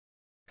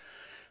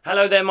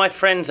Hello there my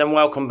friends and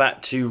welcome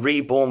back to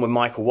Reborn with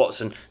Michael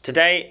Watson.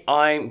 Today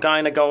I'm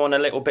going to go on a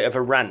little bit of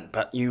a rant,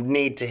 but you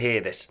need to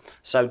hear this.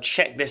 So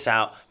check this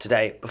out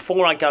today.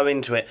 Before I go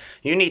into it,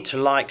 you need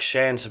to like,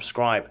 share and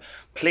subscribe.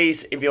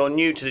 Please, if you're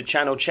new to the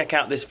channel, check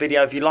out this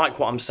video. If you like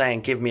what I'm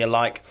saying, give me a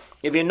like.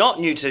 If you're not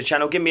new to the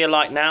channel, give me a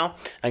like now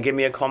and give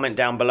me a comment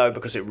down below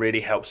because it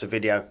really helps the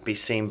video be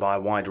seen by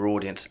a wider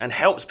audience and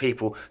helps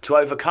people to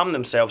overcome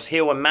themselves,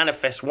 heal and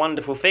manifest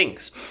wonderful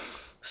things.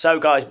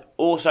 So guys,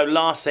 also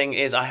last thing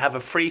is I have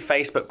a free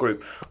Facebook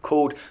group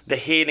called The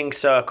Healing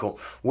Circle,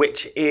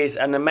 which is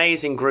an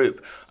amazing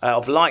group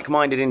of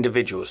like-minded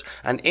individuals.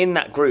 And in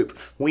that group,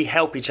 we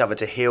help each other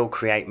to heal,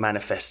 create,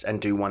 manifest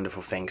and do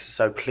wonderful things.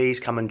 So please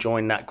come and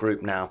join that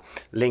group now.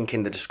 Link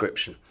in the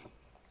description.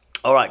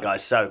 All right,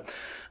 guys. So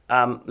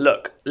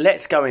look,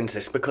 let's go into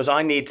this because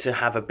I need to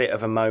have a bit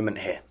of a moment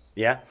here.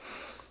 Yeah,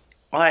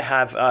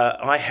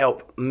 I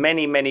help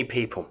many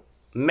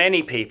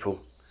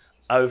people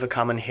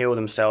overcome and heal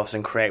themselves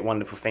and create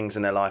wonderful things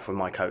in their life with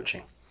my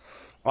coaching.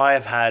 I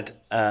have had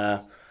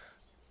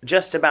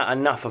just about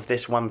enough of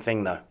this one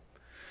thing though.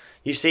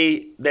 You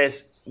see,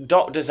 there's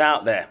doctors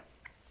out there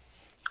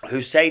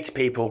who say to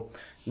people,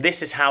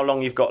 this is how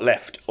long you've got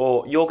left,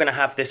 or you're going to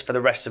have this for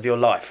the rest of your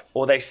life,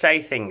 or they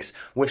say things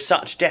with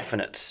such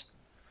definites.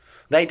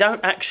 They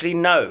don't actually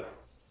know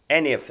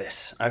any of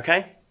this,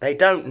 okay? They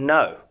don't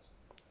know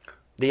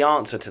the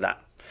answer to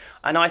that.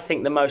 And I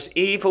think the most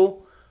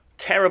evil,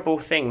 terrible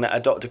thing that a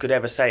doctor could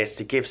ever say is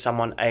to give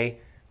someone a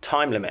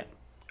time limit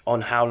on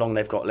how long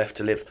they've got left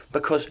to live,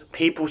 because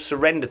people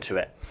surrender to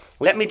it.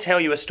 Let me tell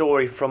you a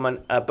story from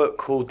a book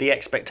called The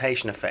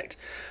Expectation Effect.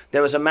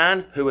 There was a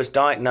man who was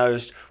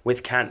diagnosed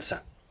with cancer.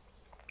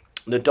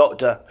 The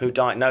doctor who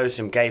diagnosed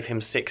him gave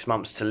him 6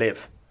 months to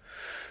live.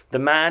 The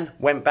man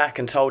went back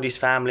and told his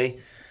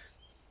family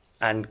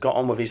and got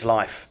on with his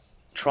life,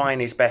 trying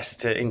his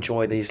best to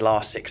enjoy these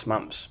last 6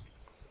 months.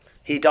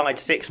 He died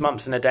 6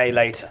 months and a day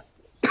later.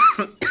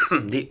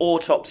 The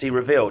autopsy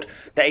revealed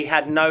that he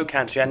had no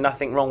cancer, he had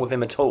nothing wrong with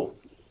him at all.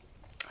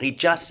 He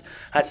just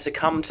had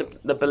succumbed to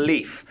the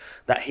belief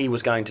that he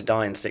was going to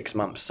die in 6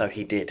 months, so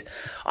he did.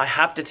 I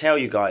have to tell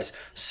you guys,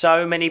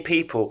 so many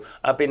people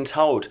have been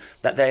told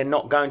that they're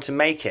not going to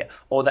make it,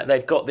 or that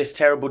they've got this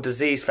terrible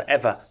disease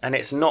forever, and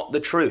it's not the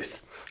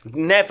truth.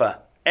 Never,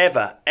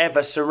 ever,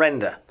 ever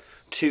surrender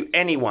to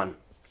anyone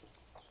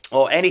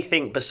or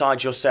anything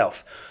besides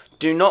yourself.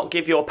 Do not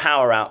give your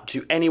power out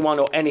to anyone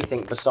or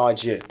anything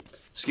besides you.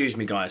 Excuse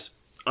me, guys.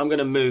 I'm going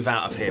to move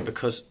out of here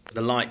because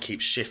the light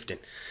keeps shifting.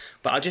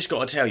 But I just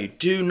got to tell you,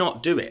 do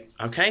not do it,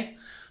 okay?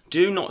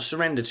 Do not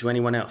surrender to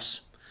anyone else.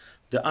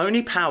 The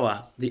only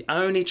power, the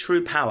only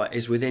true power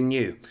is within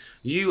you.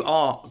 You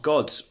are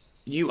God's.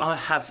 You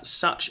have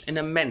such an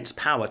immense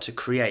power to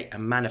create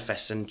and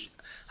manifest and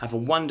have a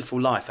wonderful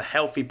life, a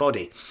healthy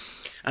body.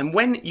 And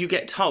when you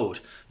get told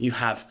you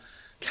have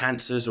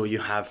cancers or you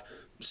have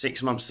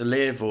 6 months to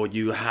live or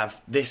you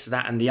have this,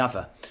 that and the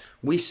other,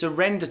 we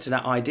surrender to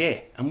that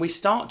idea and we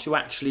start to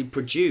actually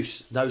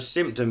produce those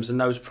symptoms and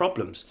those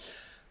problems.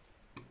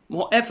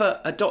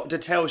 Whatever a doctor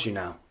tells you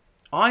now,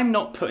 I'm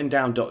not putting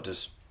down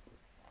doctors.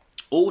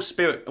 All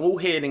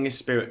healing is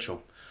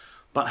spiritual.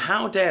 But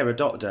how dare a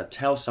doctor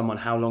tell someone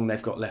how long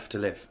they've got left to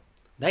live?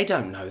 They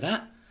don't know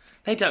that.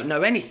 They don't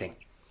know anything.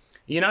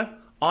 You know,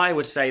 I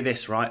would say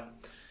this, right?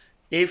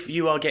 If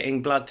you are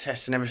getting blood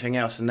tests and everything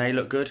else and they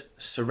look good,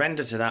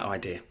 surrender to that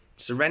idea.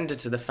 Surrender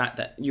to the fact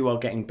that you are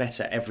getting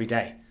better every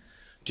day.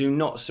 Do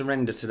not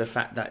surrender to the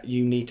fact that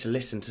you need to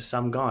listen to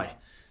some guy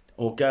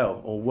or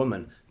girl or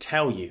woman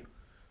tell you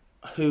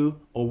who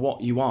or what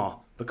you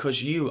are,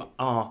 because you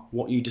are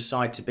what you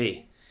decide to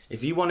be.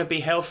 If you want to be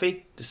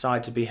healthy,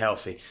 decide to be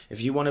healthy. If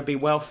you want to be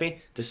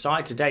wealthy,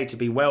 decide today to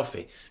be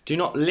wealthy. Do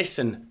not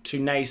listen to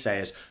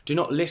naysayers. Do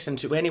not listen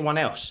to anyone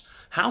else.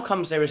 How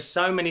comes there are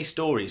so many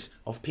stories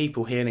of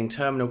people healing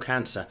terminal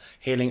cancer,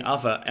 healing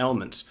other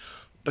ailments?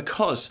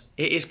 Because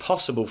it is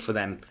possible for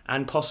them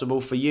and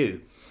possible for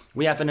you.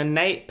 We have an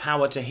innate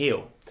power to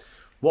heal.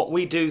 What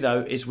we do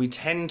though is we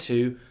tend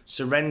to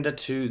surrender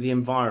to the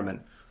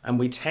environment and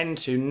we tend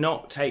to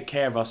not take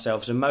care of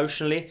ourselves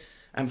emotionally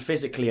and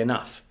physically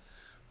enough.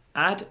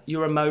 Add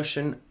your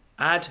emotion,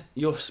 add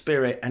your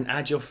spirit and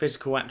add your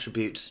physical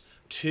attributes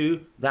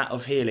to that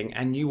of healing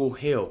and you will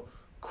heal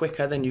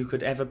quicker than you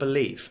could ever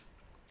believe.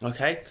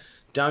 Okay?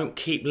 Don't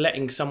keep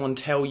letting someone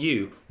tell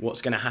you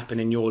what's going to happen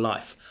in your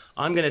life.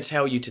 I'm going to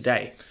tell you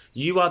today.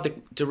 You are the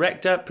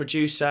director,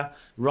 producer,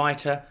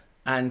 writer,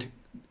 and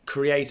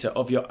creator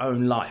of your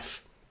own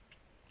life.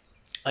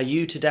 Are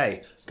you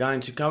today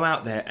going to go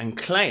out there and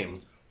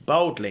claim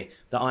boldly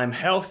that I'm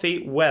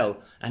healthy,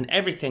 well, and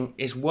everything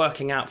is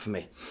working out for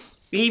me?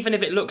 Even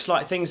if it looks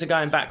like things are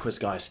going backwards,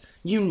 guys.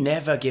 You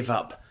never give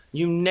up.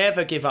 You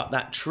never give up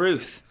that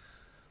truth.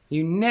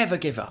 You never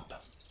give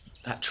up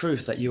that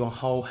truth that you are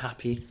whole,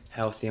 happy,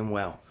 healthy and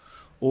well.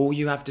 All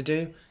you have to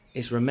do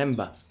is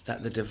remember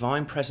that the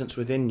divine presence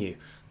within you,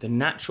 the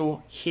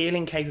natural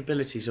healing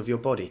capabilities of your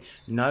body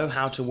know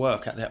how to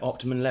work at their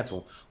optimum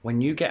level when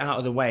you get out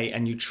of the way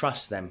and you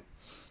trust them.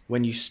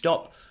 When you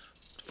stop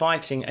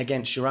fighting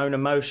against your own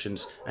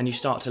emotions and you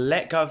start to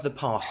let go of the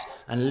past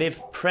and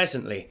live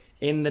presently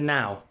in the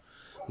now,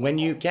 when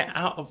you get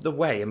out of the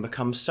way and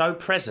become so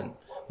present,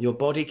 your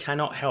body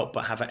cannot help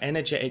but have an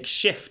energetic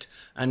shift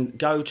and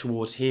go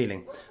towards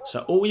healing.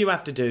 So all you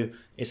have to do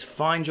is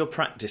find your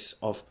practice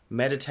of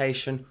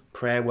meditation,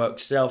 prayer work,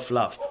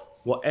 self-love,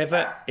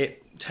 whatever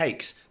it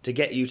takes to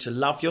get you to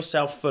love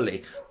yourself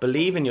fully,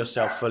 believe in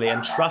yourself fully,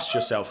 and trust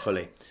yourself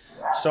fully.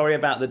 Sorry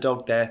about the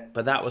dog there,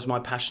 but that was my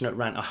passionate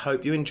rant. I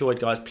hope you enjoyed,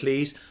 guys.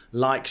 Please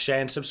like, share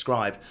and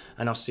subscribe,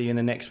 and I'll see you in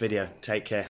the next video. Take care.